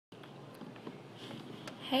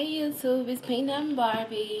Hey YouTube, it's Peanut and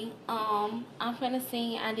Barbie. I'm finna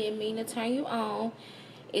sing I Didn't Mean to Turn You On.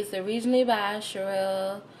 It's originally by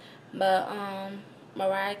Cherrelle, but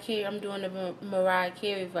Mariah Carey, I'm doing the Mariah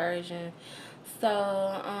Carey version. So,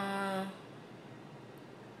 I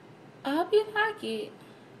hope you like it.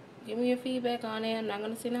 Give me your feedback on it. I'm not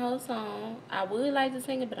gonna sing the whole song. I would like to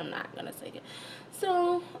sing it, but I'm not gonna sing it.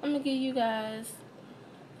 So, I'm gonna give you guys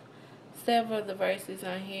several of the verses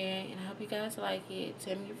on here, and I hope you guys like it.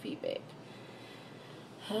 Tell me your feedback.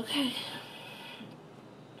 Okay.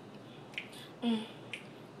 Mm,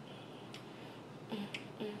 mm,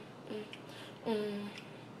 mm, mm,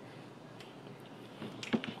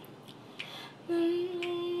 mm.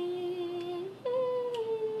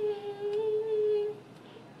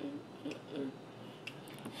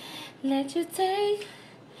 Let you take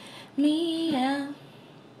me out.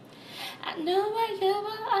 I know what you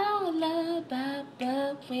were all about,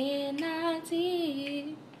 but when I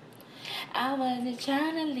did, I wasn't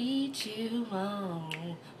trying to lead you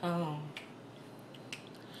on.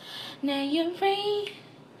 Now you bring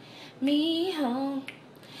me home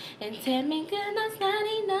and tell me goodness not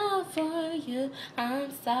enough for you.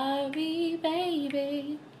 I'm sorry,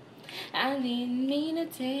 baby. I didn't mean to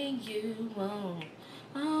take you on.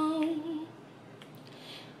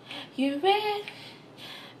 You read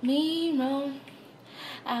me wrong.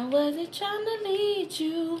 I wasn't trying to lead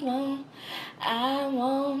you on. I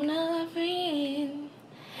want a friend.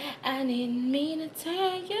 I didn't mean to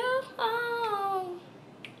turn you on.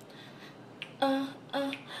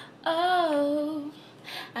 Oh,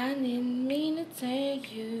 I didn't mean to turn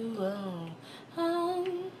you on.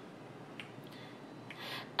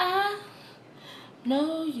 I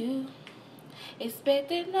know you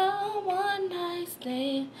expected no one night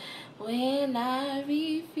stand when I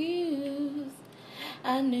refused.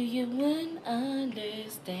 I knew you wouldn't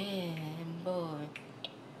understand, boy.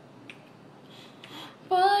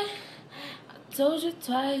 Boy, I told you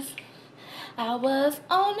twice. I was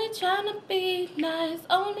only trying to be nice,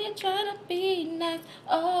 only trying to be nice.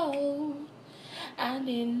 Oh, I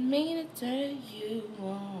didn't mean to turn you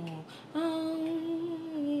on.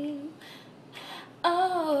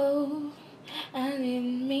 Oh, I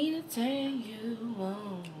didn't mean to turn you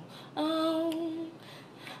on. Oh,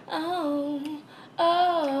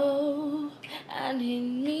 I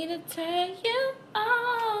didn't mean to turn you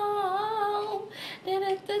on.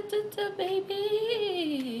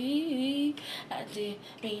 Baby, I didn't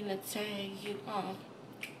mean to turn you on.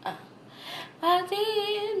 I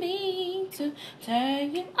didn't mean to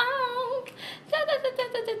turn you on.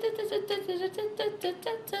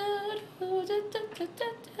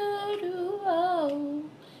 Oh,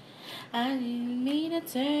 I didn't mean to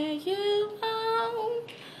turn you on.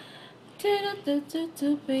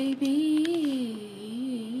 Baby.